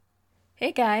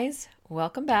Hey guys,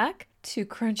 welcome back to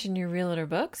Crunching Your Realtor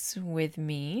Books with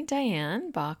me,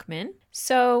 Diane Bachman.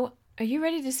 So, are you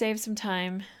ready to save some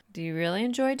time? Do you really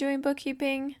enjoy doing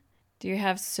bookkeeping? Do you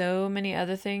have so many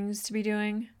other things to be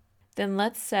doing? Then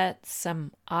let's set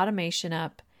some automation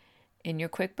up in your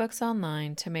QuickBooks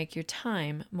Online to make your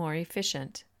time more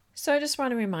efficient. So I just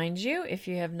want to remind you, if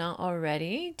you have not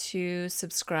already, to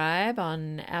subscribe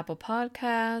on Apple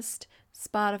Podcast,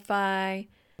 Spotify,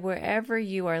 wherever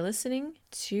you are listening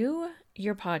to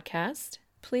your podcast.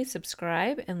 Please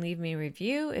subscribe and leave me a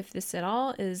review if this at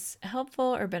all is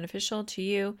helpful or beneficial to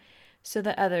you so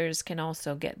that others can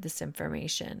also get this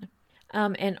information.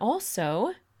 And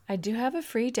also, I do have a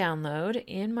free download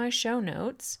in my show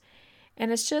notes,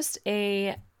 and it's just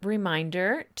a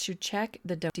reminder to check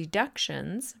the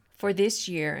deductions for this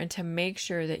year and to make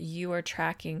sure that you are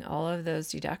tracking all of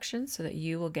those deductions so that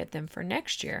you will get them for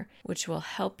next year, which will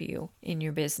help you in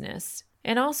your business.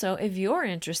 And also, if you're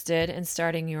interested in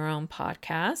starting your own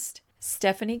podcast,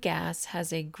 Stephanie Gass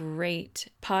has a great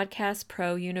Podcast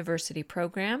Pro University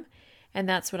program, and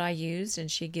that's what I used,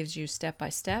 and she gives you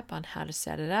step-by-step on how to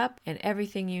set it up and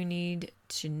everything you need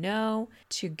to know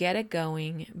to get it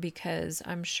going, because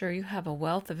I'm sure you have a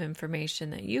wealth of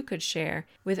information that you could share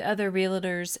with other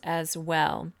realtors as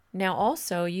well. Now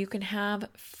also, you can have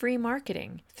free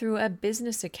marketing through a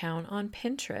business account on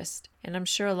Pinterest. And I'm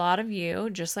sure a lot of you,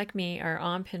 just like me, are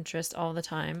on Pinterest all the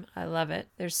time. I love it.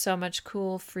 There's so much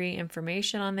cool free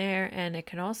information on there, and it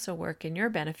can also work in your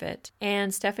benefit.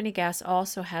 And Stephanie Gass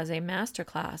also has a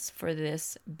masterclass for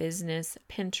this business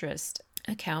Pinterest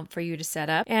account for you to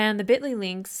set up, and the bit.ly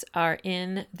links are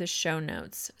in the show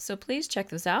notes, so please check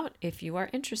those out if you are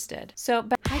interested.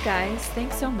 Hi guys,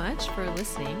 thanks so much for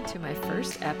listening to my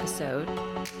first episode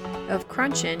of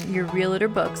Crunching Your Realtor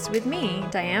Books with me,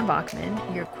 Diane Bachman,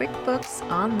 your QuickBooks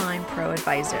Online Pro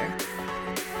Advisor.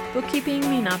 Bookkeeping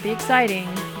may not be exciting,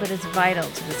 but it's vital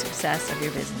to the success of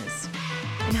your business.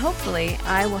 And hopefully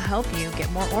I will help you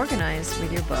get more organized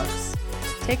with your books,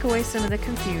 take away some of the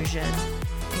confusion,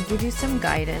 and give you some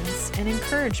guidance and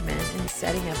encouragement in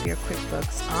setting up your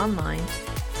QuickBooks Online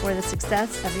for the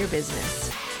success of your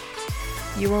business.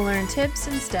 You will learn tips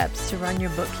and steps to run your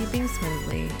bookkeeping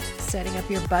smoothly, setting up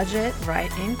your budget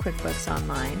right in QuickBooks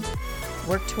Online,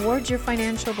 work towards your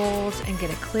financial goals, and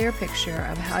get a clear picture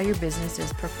of how your business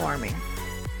is performing,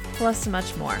 plus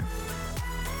much more.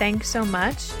 Thanks so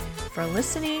much for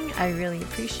listening. I really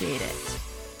appreciate it.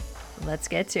 Let's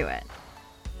get to it.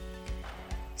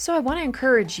 So I want to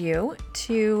encourage you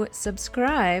to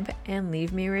subscribe and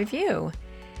leave me a review.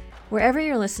 Wherever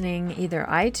you're listening, either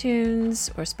iTunes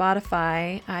or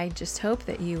Spotify, I just hope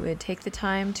that you would take the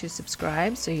time to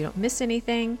subscribe so you don't miss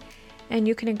anything, and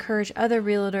you can encourage other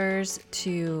realtors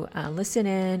to listen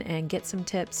in and get some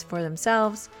tips for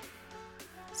themselves.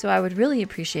 So I would really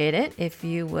appreciate it if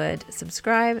you would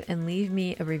subscribe and leave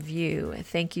me a review.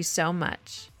 Thank you so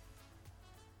much.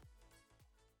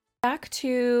 Back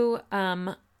to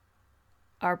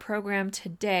our program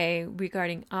today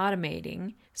regarding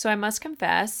automating. So I must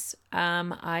confess,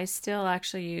 I still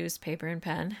actually use paper and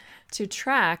pen to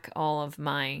track all of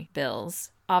my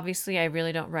bills. Obviously, I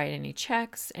really don't write any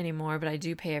checks anymore, but I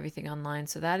do pay everything online,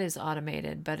 so that is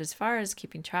automated. But as far as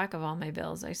keeping track of all my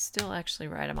bills, I still actually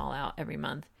write them all out every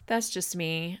month. That's just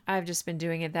me. I've just been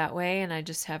doing it that way, and I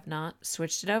just have not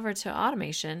switched it over to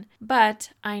automation. But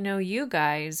I know you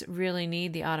guys really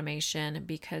need the automation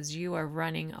because you are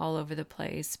running all over the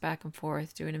place, back and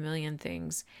forth, doing a million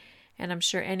things. And I'm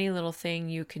sure any little thing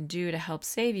you can do to help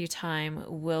save you time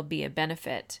will be a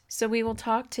benefit. So we will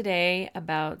talk today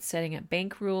about setting up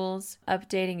bank rules,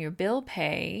 updating your bill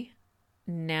pay.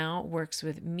 Now works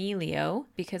with Melio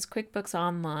because QuickBooks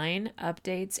Online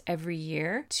updates every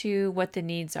year to what the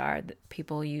needs are, the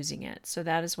people using it. So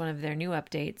that is one of their new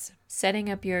updates. Setting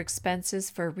up your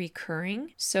expenses for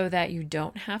recurring so that you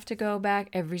don't have to go back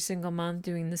every single month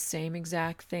doing the same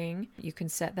exact thing. You can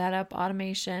set that up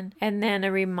automation. And then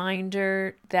a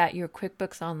reminder that your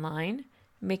QuickBooks Online,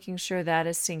 making sure that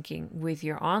is syncing with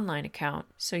your online account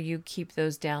so you keep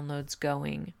those downloads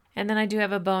going. And then I do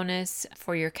have a bonus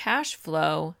for your cash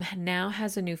flow. Now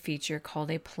has a new feature called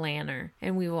a planner,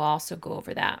 and we will also go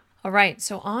over that. All right,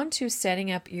 so on to setting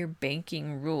up your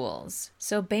banking rules.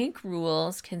 So bank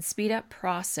rules can speed up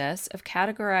process of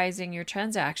categorizing your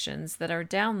transactions that are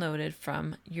downloaded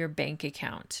from your bank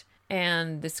account.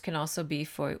 And this can also be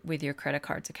with your credit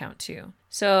cards account too.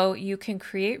 So you can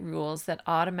create rules that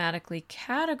automatically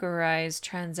categorize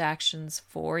transactions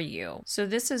for you. So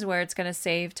this is where it's going to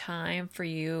save time for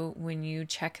you when you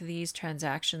check these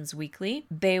transactions weekly.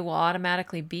 They will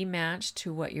automatically be matched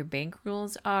to what your bank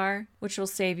rules are, which will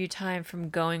save you time from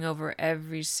going over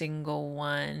every single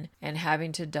one and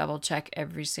having to double check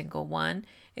every single one.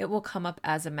 It will come up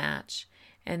as a match.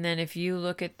 And then if you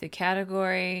look at the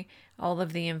category, all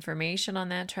of the information on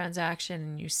that transaction,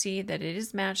 and you see that it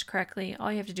is matched correctly,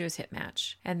 all you have to do is hit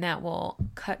match. And that will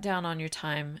cut down on your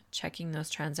time checking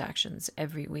those transactions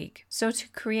every week. So to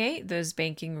create those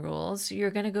banking rules,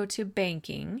 you're going to go to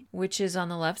banking, which is on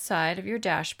the left side of your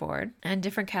dashboard, and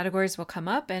different categories will come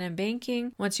up. And in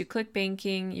banking, once you click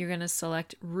banking, you're going to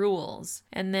select rules.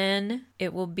 And then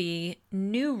it will be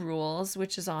new rules,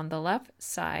 which is on the left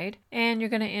side. And you're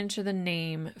going to enter the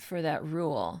name for that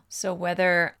rule. So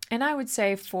whether, and I would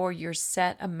say for your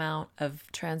set amount of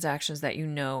transactions that you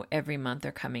know every month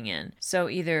are coming in. So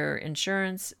either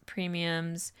insurance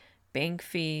premiums, bank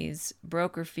fees,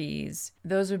 broker fees,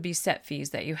 those would be set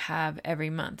fees that you have every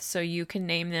month. So you can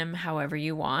name them however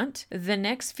you want. The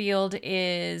next field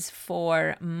is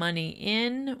for money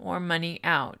in or money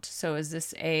out. So is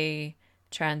this a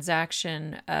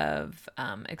transaction of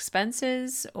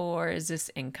expenses, or is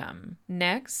this income?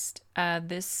 Next,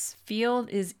 this field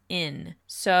is in.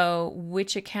 So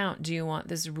which account do you want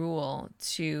this rule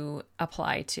to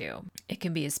apply to? It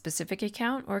can be a specific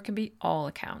account or it can be all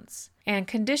accounts. And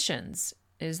conditions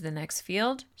is the next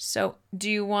field. So do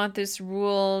you want this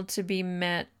rule to be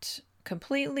met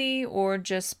completely or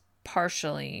just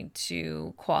partially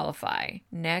to qualify?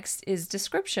 Next is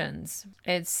descriptions.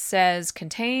 It says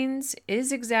contains,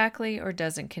 is exactly, or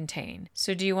doesn't contain.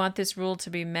 So do you want this rule to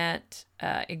be met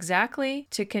exactly,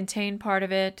 to contain part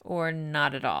of it, or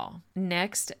not at all?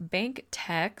 Next, bank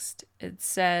text. It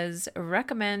says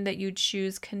recommend that you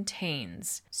choose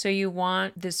contains. So you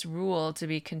want this rule to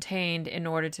be contained in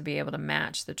order to be able to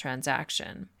match the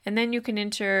transaction. And then you can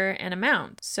enter an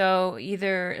amount. So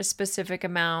either a specific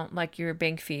amount like your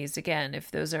bank fees. Again, if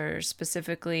those are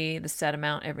specifically the set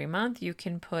amount every month, you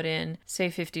can put in, say,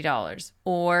 $50.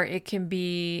 Or it can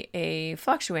be a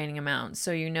fluctuating amount.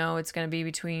 So you know it's going to be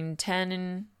between $10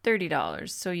 and $30.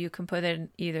 So you can put in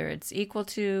either it's equal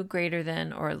to, greater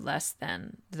than, or less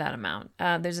than that amount.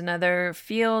 There's another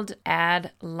field,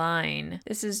 add line.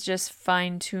 This is just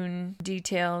fine-tune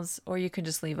details, or you can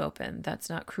just leave open. That's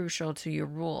not crucial to your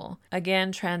rule.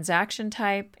 Again, transaction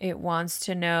type, it wants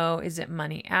to know, is it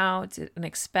money out? Is it an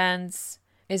expense?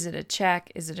 Is it a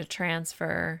check? Is it a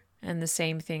transfer? And the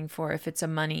same thing for if it's a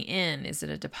money in. Is it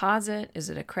a deposit?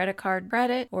 Is it a credit card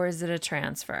credit? Or is it a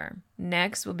transfer?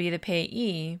 Next will be the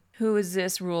payee. Who is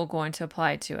this rule going to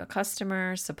apply to? A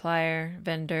customer, supplier,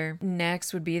 vendor?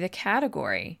 Next would be the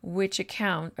category. Which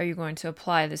account are you going to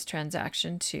apply this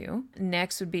transaction to?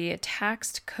 Next would be a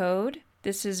taxed code.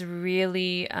 This is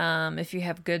really if you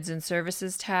have goods and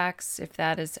services tax, if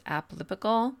that is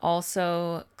applicable.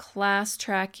 Also, class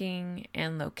tracking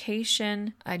and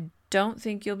location. I don't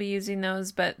think you'll be using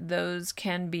those, but those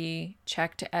can be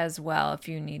checked as well if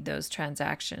you need those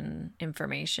transaction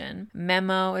information.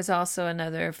 Memo is also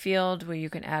another field where you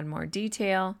can add more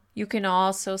detail. You can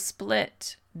also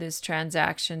split this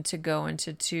transaction to go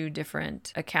into two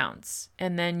different accounts.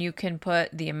 And then you can put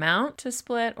the amount to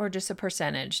split or just a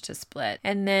percentage to split.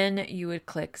 And then you would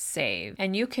click save.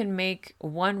 And you can make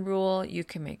one rule, you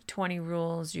can make 20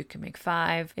 rules, you can make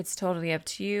 5. It's totally up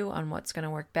to you on what's going to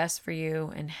work best for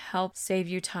you and help save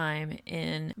you time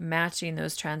in matching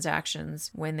those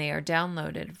transactions when they are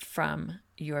downloaded from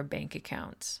your bank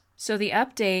account. So the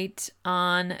update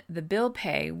on the bill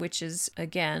pay, which is,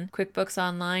 again, QuickBooks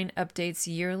Online updates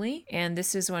yearly. And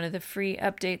this is one of the free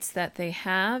updates that they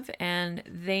have. And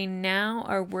they now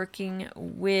are working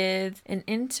with an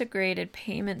integrated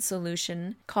payment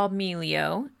solution called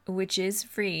Melio, which is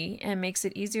free and makes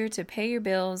it easier to pay your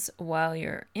bills while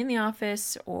you're in the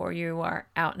office or you are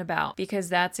out and about, because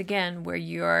that's, again, where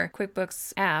your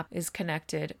QuickBooks app is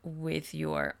connected with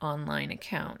your online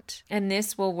account. And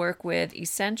this will work with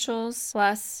Essentials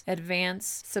plus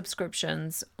Advanced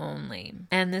subscriptions only.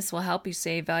 And this will help you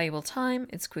save valuable time.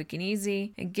 It's quick and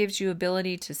easy. It gives you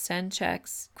ability to send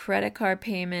checks, credit card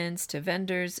payments to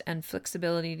vendors, and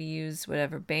flexibility to use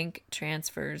whatever bank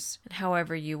transfers and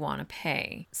however you want to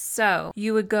pay. So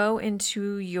you would go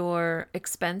into your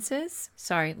expenses.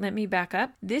 Sorry, let me back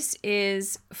up. This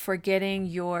is for getting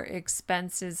your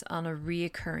expenses on a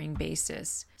reoccurring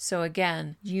basis. So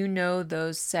again, you know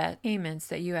those set payments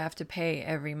that you have to pay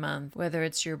every month, whether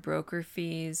it's your broker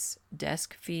fees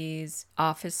desk fees,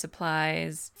 office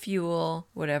supplies, fuel,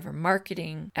 whatever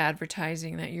marketing,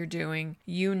 advertising that you're doing.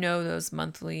 You know those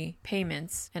monthly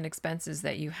payments and expenses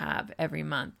that you have every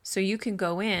month. So you can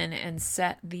go in and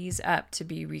set these up to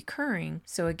be recurring.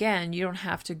 So again, you don't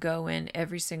have to go in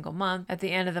every single month at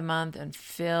the end of the month and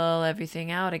fill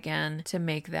everything out again to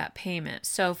make that payment.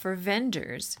 So for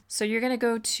vendors, so you're going to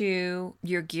go to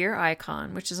your gear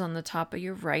icon, which is on the top of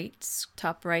your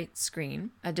top right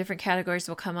screen. Different categories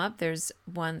will come up. There's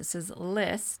one that says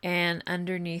list, and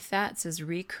underneath that says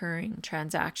recurring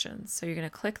transactions. So you're going to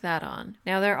click that on.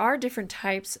 Now there are different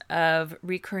types of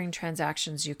recurring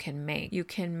transactions you can make. You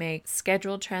can make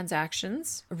scheduled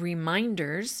transactions,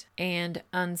 reminders, and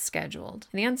unscheduled.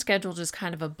 And the unscheduled is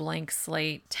kind of a blank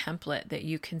slate template that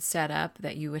you can set up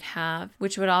that you would have,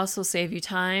 which would also save you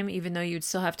time, even though you'd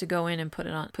still have to go in and put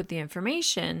the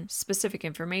information, specific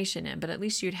information in, but at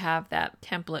least you'd have that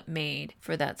template made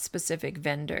for that specific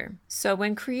vendor. So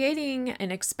when creating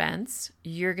an expense,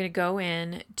 you're going to go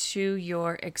in to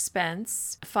your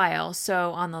expense file.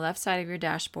 So on the left side of your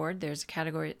dashboard, there's a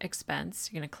category expense.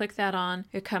 You're going to click that on.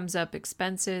 It comes up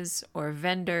expenses or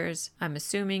vendors. I'm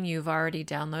assuming you've already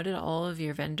downloaded all of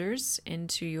your vendors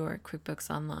into your QuickBooks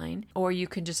Online, or you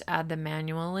can just add them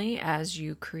manually as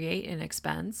you create an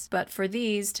expense. But for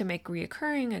these, to make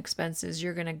reoccurring expenses,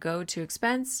 you're going to go to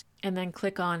expense and then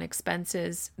click on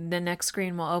expenses. The next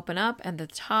screen will open up, and at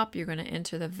the top you're going to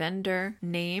enter the vendor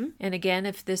name. And again,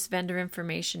 if this vendor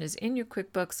information is in your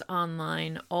QuickBooks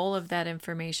Online, all of that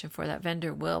information for that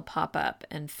vendor will pop up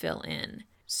and fill in.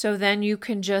 So then you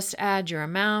can just add your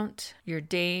amount, your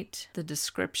date, the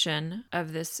description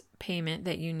of this payment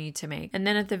that you need to make. And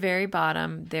then at the very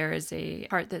bottom, there is a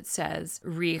part that says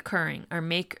reoccurring or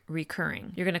make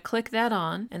recurring. You're going to click that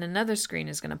on, and another screen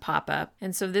is going to pop up.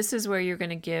 And so this is where you're going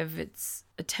to give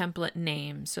a template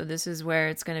name. So this is where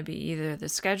it's going to be either the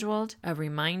scheduled, a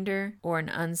reminder, or an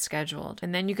unscheduled.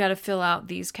 And then you got to fill out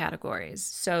these categories.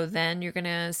 So then you're going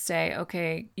to say,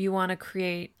 okay, you want to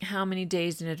create how many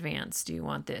days in advance do you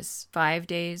want this? 5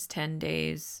 days, 10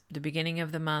 days, the beginning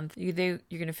of the month. You're going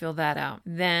to fill that out.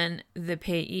 Then the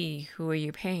payee, who are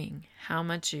you paying? How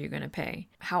much are you going to pay?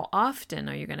 How often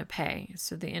are you going to pay?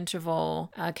 So the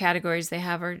interval categories they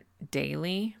have are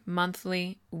daily,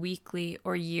 monthly, weekly,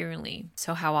 or yearly.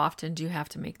 So how often do you have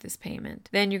to make this payment?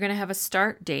 Then you're going to have a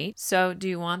start date. So do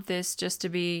you want this just to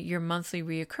be your monthly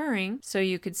reoccurring? So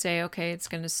you could say, okay, it's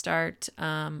going to start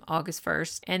August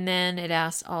 1st. And then it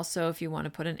asks also if you want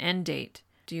to put an end date.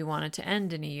 Do you want it to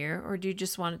end in a year, or do you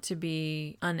just want it to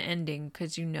be unending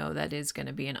because you know that is going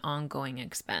to be an ongoing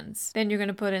expense? Then you're going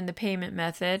to put in the payment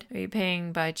method. Are you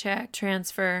paying by check,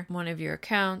 transfer, one of your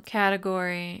account,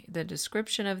 category, the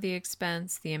description of the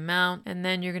expense, the amount, and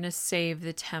then you're going to save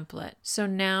the template. So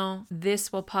now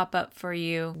this will pop up for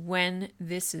you when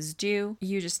this is due.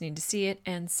 You just need to see it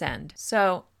and send.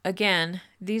 So again,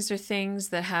 these are things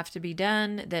that have to be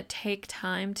done that take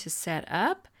time to set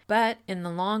up, but in the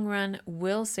long run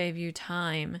will save you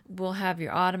time. Will have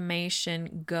your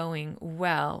automation going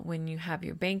well when you have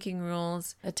your banking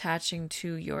rules attaching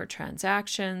to your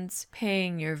transactions,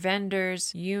 paying your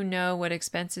vendors. You know what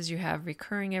expenses you have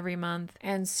recurring every month.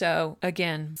 And so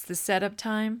again, it's the setup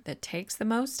time that takes the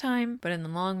most time, but in the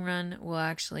long run will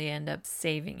actually end up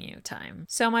saving you time.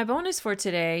 So my bonus for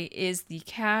today is the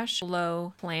cash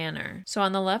flow planner. So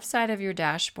on the left side of your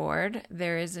dashboard,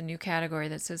 there is a new category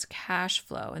that says cash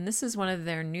flow. And this is one of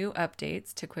their new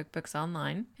updates to QuickBooks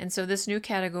Online. And so this new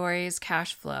category is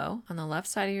cash flow. On the left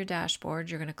side of your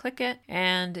dashboard, you're going to click it,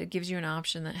 and it gives you an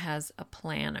option that has a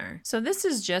planner. So this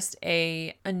is just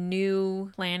a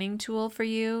new planning tool for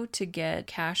you to get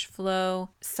cash flow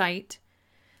site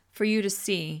for you to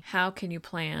see how can you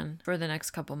plan for the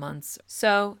next couple months.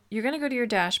 So you're going to go to your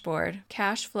dashboard,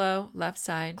 cash flow, left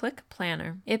side, click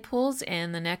planner. It pulls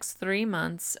in the next 3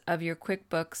 months of your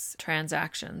QuickBooks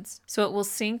transactions. So it will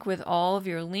sync with all of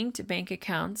your linked bank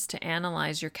accounts to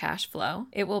analyze your cash flow.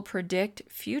 It will predict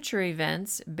future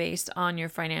events based on your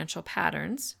financial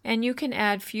patterns. And you can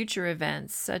add future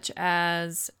events such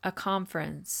as a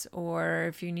conference, or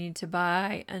if you need to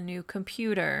buy a new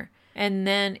computer. And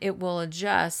then it will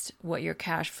adjust what your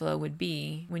cash flow would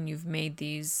be when you've made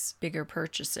these bigger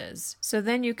purchases. So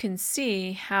then you can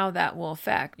see how that will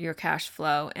affect your cash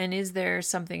flow. And is there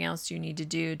something else you need to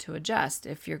do to adjust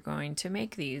if you're going to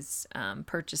make these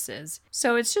purchases?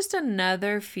 So it's just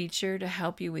another feature to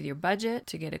help you with your budget,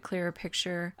 to get a clearer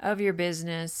picture of your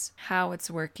business, how it's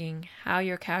working, how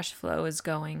your cash flow is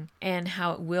going, and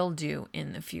how it will do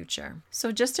in the future.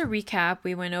 So just to recap,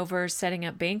 we went over setting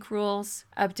up bank rules,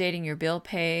 updating your bill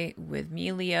pay with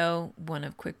Melio, one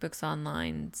of QuickBooks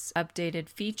Online's updated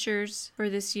features for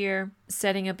this year,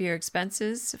 setting up your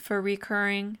expenses for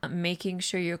recurring, making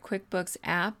sure your QuickBooks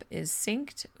app is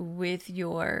synced with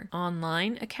your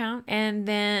online account, and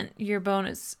then your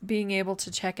bonus, being able to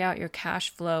check out your cash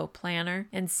flow planner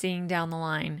and seeing down the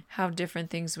line how different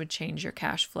things would change your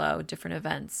cash flow, different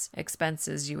events,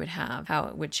 expenses you would have, how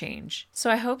it would change. So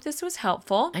I hope this was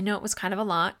helpful. I know it was kind of a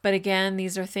lot, but again,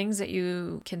 these are things that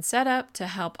you can set up to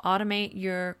help automate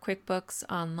your QuickBooks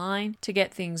online to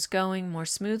get things going more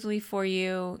smoothly for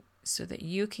you so that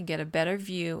you can get a better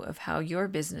view of how your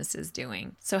business is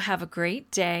doing. So have a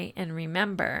great day, and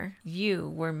remember, you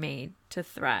were made to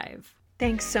thrive.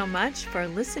 Thanks so much for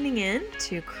listening in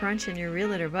to Crunch in Your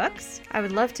Realtor Books. I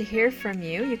would love to hear from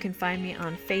you. You can find me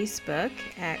on Facebook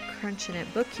at Crunchin'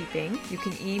 It Bookkeeping. You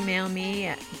can email me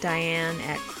at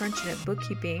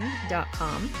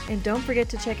diane@crunchinitbookkeeping.com. And don't forget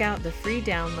to check out the free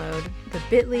download, the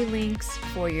bit.ly links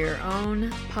for your own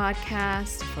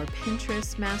podcast, for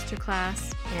Pinterest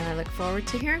Masterclass. And I look forward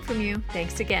to hearing from you.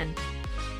 Thanks again.